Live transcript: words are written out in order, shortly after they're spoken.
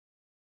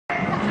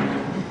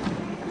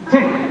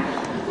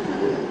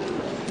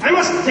I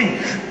must think.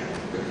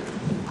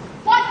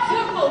 What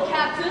temple,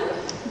 Captain?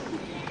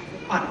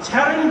 A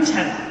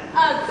Tarentella.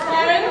 A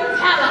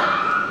Tarentella.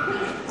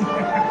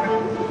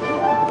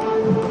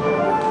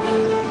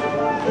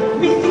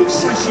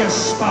 Methinks I see a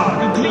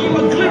spark, a gleam,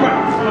 a glimmer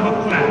of a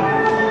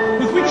plan,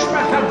 with which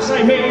perhaps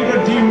I may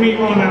redeem me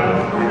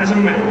honor as a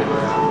man.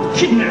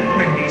 Kidnap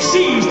Wendy,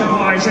 seize the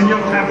boys, and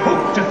you'll have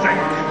hope to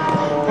thank.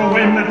 For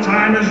when the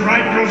time is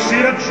right, you'll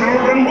see the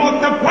children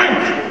walk the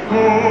plank. Oh,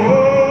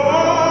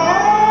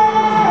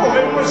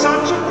 it was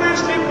such a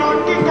priestly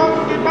plot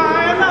concocted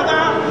by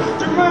another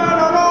to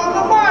murder all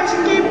the boys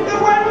and keep the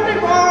Wendy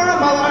for a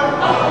mother.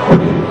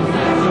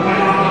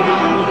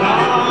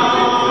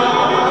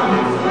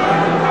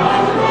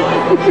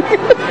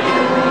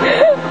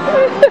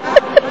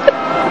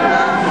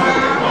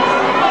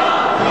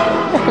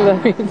 I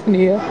love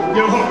Antonia.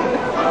 Yo ho,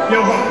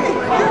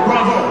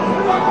 bravo,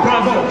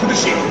 bravo, to the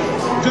ship,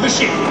 to the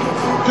ship,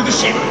 to the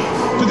ship,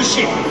 to the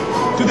ship,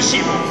 to the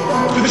ship,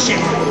 to the ship,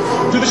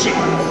 to the ship,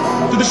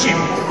 to the ship,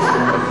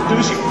 to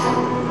the ship.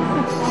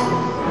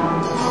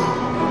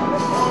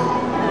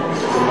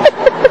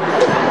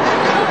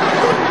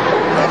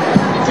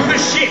 To the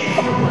ship.